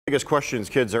Biggest questions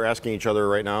kids are asking each other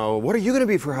right now: what are you going to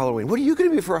be for Halloween? What are you going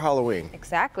to be for Halloween?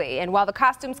 Exactly. And while the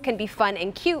costumes can be fun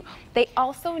and cute, they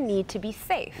also need to be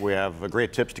safe. We have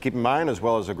great tips to keep in mind, as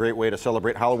well as a great way to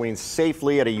celebrate Halloween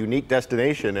safely at a unique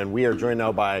destination. And we are joined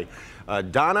now by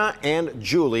Donna and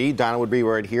Julie. Donna would be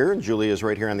right here, and Julie is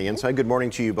right here on the inside. Good morning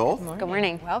to you both. Good morning. Good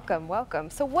morning. Welcome, welcome.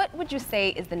 So what would you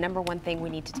say is the #1 thing we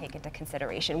need to take into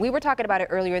consideration? We were talking about it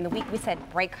earlier in the week. We said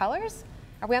bright colors.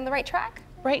 Are we on the right track?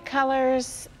 Bright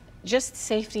colors, just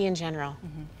safety in general.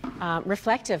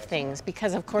 Reflective things,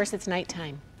 because of course it's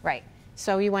nighttime. Right.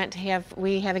 So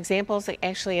we have examples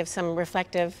actually of some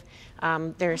reflective,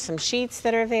 there are some sheets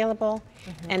that are available,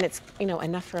 and it's, you know,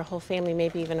 enough for a whole family,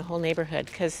 maybe even a whole neighborhood,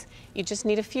 because you just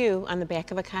need a few on the back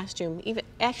of a costume, even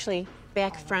actually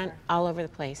back, front, all over the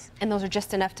place. And those are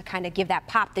just enough to kind of give that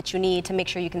pop that you need to make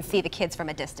sure you can see the kids from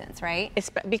a distance, right? It's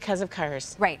because of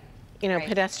cars. Right. You know, right.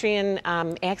 Pedestrian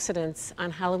accidents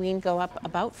on Halloween go up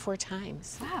about 4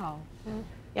 times. Wow.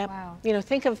 Yep. Wow. You know,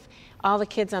 think of all the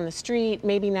kids on the street,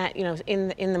 maybe not, you know,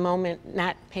 in the moment,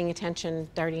 not paying attention,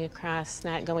 darting across,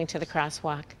 not going to the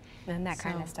crosswalk. And that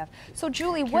kind of stuff. So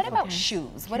Julie, what about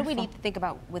shoes? What do we need to think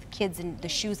about with kids and the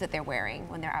shoes that they're wearing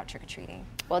when they're out trick-or-treating?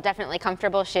 Well, definitely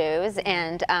comfortable shoes,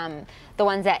 and the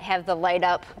ones that have the light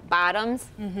up bottoms,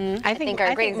 I think are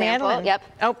a great example. Madeline, yep.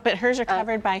 Oh, but hers are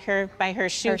covered by her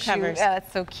shoe covers. Oh,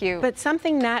 that's so cute. But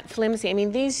something not flimsy. I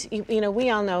mean, these, you know,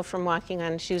 we all know from walking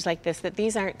on shoes like this that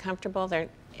these aren't comfortable.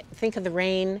 Think of the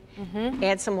rain.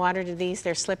 Add some water to these.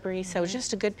 They're slippery. So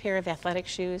just a good pair of athletic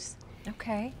shoes.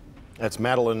 Okay. That's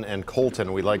Madeline and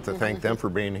Colton. We'd like to thank them for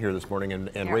being here this morning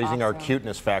and raising our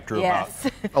cuteness factor about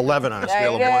 11 on a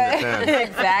scale of 1 to 10.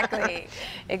 Exactly,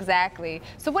 exactly.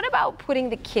 So what about putting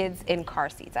the kids in car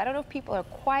seats? I don't know if people are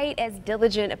quite as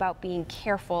diligent about being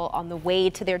careful on the way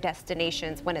to their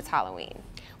destinations when it's Halloween.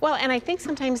 Well, and I think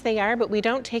sometimes they are, but we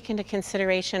don't take into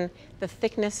consideration the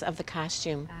thickness of the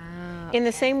costume. In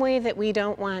the same way that we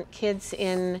don't want kids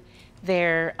in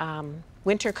their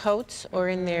winter coats or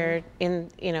in their, you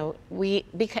know,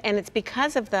 and it's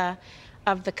because of the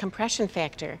compression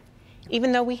factor.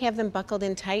 Even though we have them buckled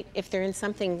in tight, if they're in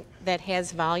something that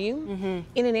has volume,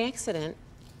 in an accident,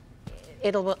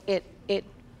 it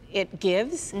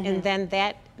gives, and then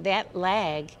that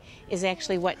lag is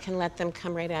actually what can let them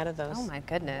come right out of those. Oh my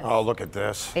goodness. Oh, look at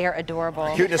this. They are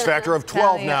adorable. Cuteness factor of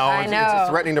 12 now. I know. It's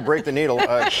threatening to break the needle.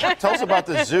 Tell us about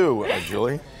the zoo,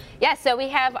 Julie. Yeah, so we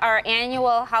have our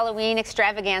annual Halloween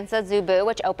extravaganza, Zoo Boo,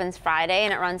 which opens Friday,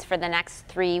 and it runs for the next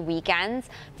 3 weekends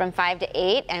from 5 to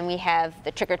 8. And we have the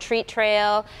trick-or-treat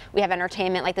trail. We have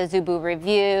entertainment like the Zoo Boo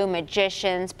Review,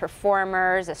 magicians,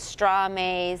 performers, a straw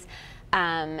maze,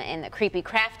 and the creepy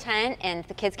craft tent. And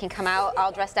the kids can come out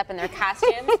all dressed up in their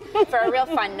costumes for a real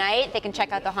fun night. They can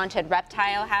check out the haunted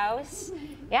reptile house.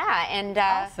 Yeah, and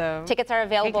awesome. Tickets are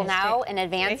available now in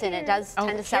advance, and it does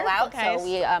tend to sell out, so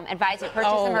we advise you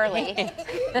purchase them early.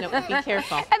 No, be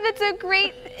careful. And it's a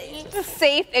great,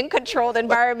 safe, and controlled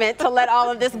environment to let all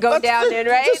of this go down in,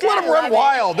 right? Just let them run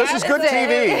wild. This is good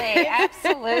TV.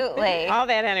 Absolutely. All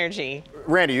that energy.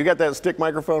 Randy, you got that stick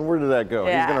microphone? Where did that go?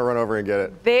 Yeah. He's going to run over and get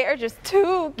it. They are just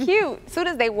too cute. As soon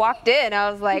as they walked in, I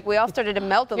was like, we all started to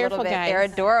melt a little bit. Guys. They're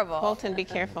adorable. Colton, be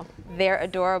careful. They're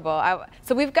adorable.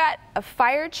 So we've got a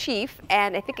fire chief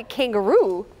and I think a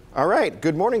kangaroo. All right.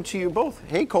 Good morning to you both.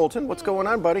 Hey, Colton, what's going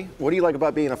on, buddy? What do you like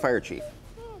about being a fire chief?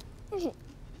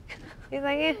 He's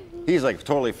like, eh. He's like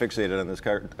totally fixated on this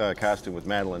costume with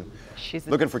Madeline. She's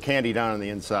looking for candy down on the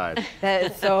inside. That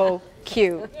is so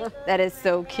cute. That is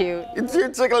so cute. You're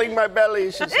tickling my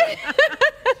belly, she said.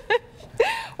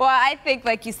 Well, I think,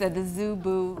 like you said, the Zoo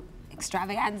Boo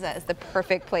extravaganza is the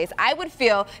perfect place. I would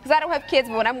feel, because I don't have kids,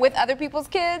 but when I'm with other people's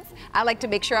kids, I like to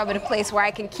make sure I'm in a place where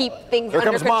I can keep things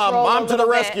under control. Here comes Mom. Mom to the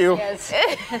rescue. Yes.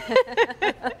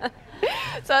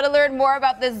 So to learn more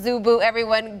about the Zoo Boo,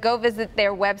 everyone, go visit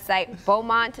their website,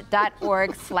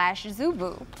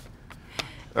 beaumont.org/ZooBoo.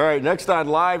 All right, next on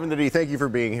Live in the D. Thank you for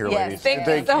being here, Yes, ladies. thank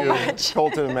you so much.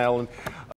 Colton and Madeline.